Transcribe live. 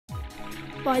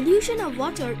Pollution of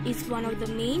water is one of the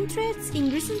main threats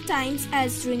in recent times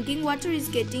as drinking water is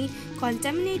getting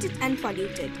contaminated and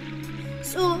polluted.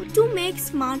 So, to make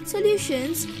smart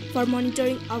solutions for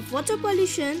monitoring of water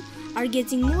pollution are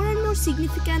getting more and more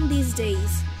significant these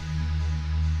days.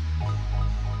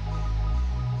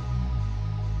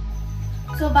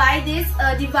 So by this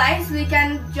device we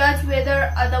can judge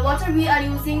whether the water we are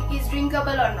using is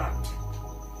drinkable or not.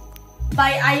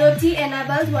 By IoT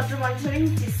enabled water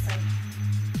monitoring system.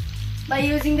 By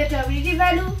using the turbidity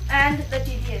value and the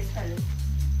TDS value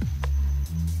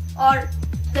or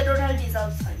the total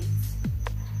dissolved solids.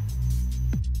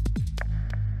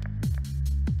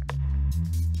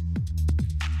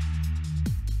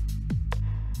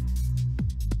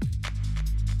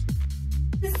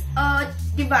 This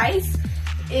device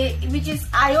which is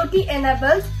IoT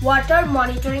enabled water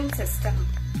monitoring system.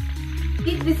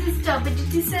 This is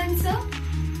turbidity sensor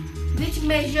which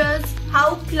measures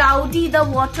how cloudy the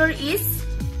water is,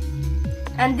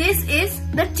 and this is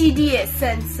the TDS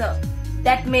sensor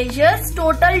that measures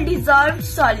total dissolved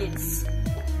solids.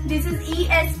 This is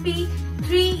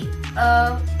ESP3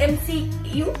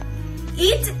 MCU.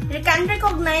 It can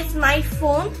recognize my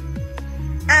phone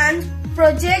and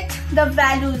project the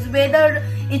values whether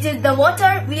it is the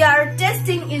water we are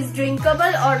testing is drinkable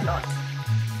or not.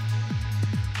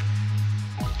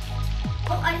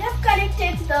 So I have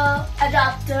connected the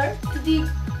adapter to the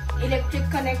electric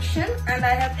connection and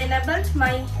I have enabled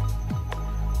my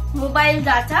mobile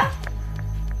data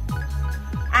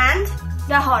and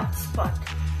the hotspot.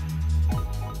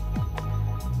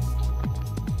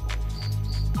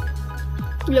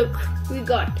 Look, we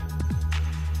got.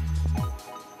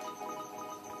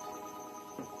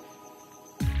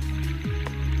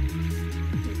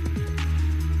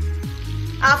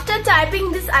 After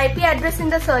typing this IP address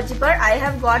in the search bar, I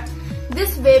have got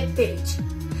this web page.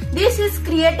 This is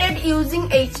created using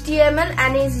HTML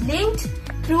and is linked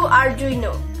through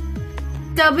Arduino.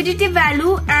 Turbidity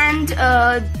value and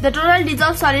the total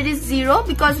dissolved solid is 0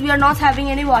 because we are not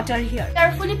having any water here.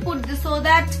 Carefully put this so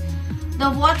that the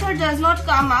water does not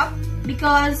come up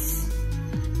because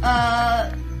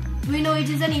we know it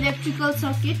is an electrical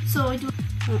circuit, so it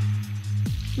will.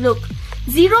 Look.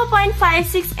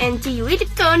 0.56 NTU, it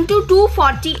turned to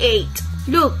 248.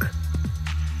 Look,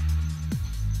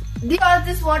 because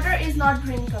this water is not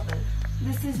drinkable.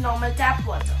 This is normal tap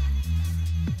water.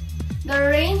 The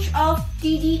range of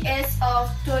TDS of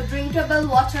drinkable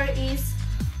water is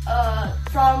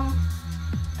from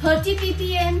 30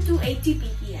 ppm to 80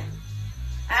 ppm,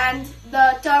 and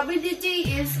the turbidity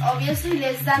is obviously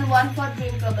less than 1 for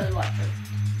drinkable water.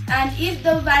 And if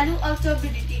the value of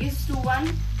turbidity is to 1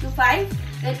 to 5,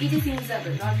 then it is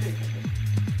usable, not drinkable.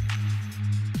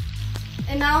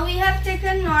 And now we have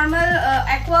taken normal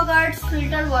AquaGuard's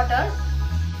filter water.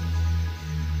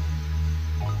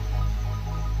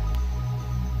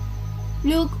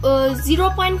 Look,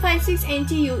 0.56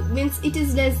 NTU means it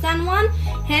is less than 1,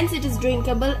 hence it is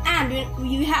drinkable, and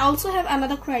we also have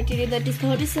another criteria, that is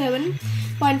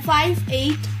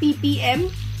 37.58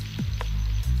 ppm,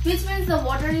 which means the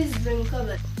water is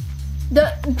drinkable.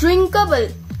 The drinkable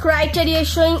criteria is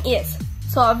showing yes.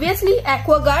 So obviously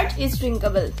AquaGuard is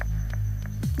drinkable.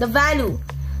 The value,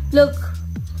 look,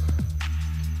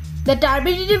 the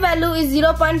turbidity value is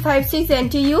 0.56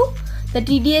 NTU, the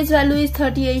TDS value is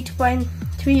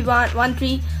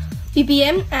 38.13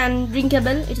 ppm, and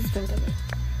drinkable, it is drinkable.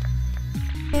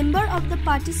 Member of the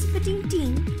participating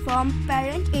team from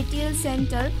Parent ATL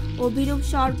Center, Abhirup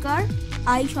Sarkar,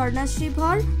 I.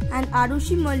 Rashtriya and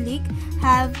Arushi Mollik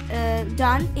have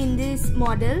done in this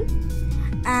model,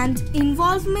 and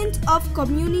involvement of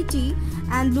community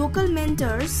and local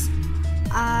mentors.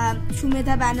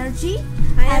 Shumetha Banerjee.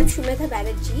 I am Shumetha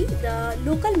Banerjee, the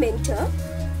local mentor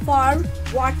for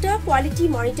water quality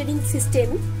monitoring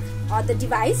system or the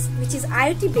device which is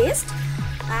IoT based,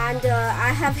 and I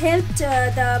have helped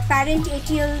the Parent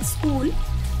ATL School,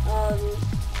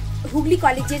 Hooghly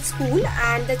Collegiate School,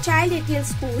 and the Child ATL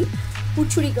School,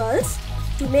 Puchuri Girls,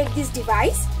 to make this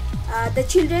device. The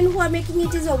children who are making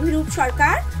it is Abhirup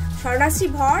Sarkar,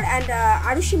 Rashtriya and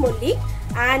Arushi Mollik,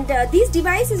 and this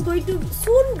device is going to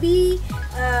soon be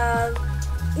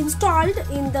installed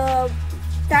in the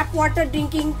tap water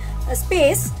drinking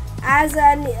space as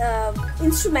an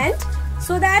instrument,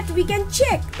 so that we can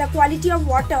check the quality of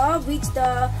water which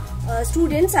the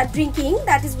students are drinking,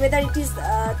 that is whether it is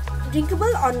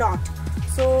drinkable or not.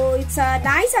 So it's a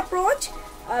nice approach.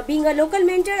 Being a local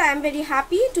mentor, I am very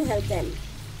happy to help them.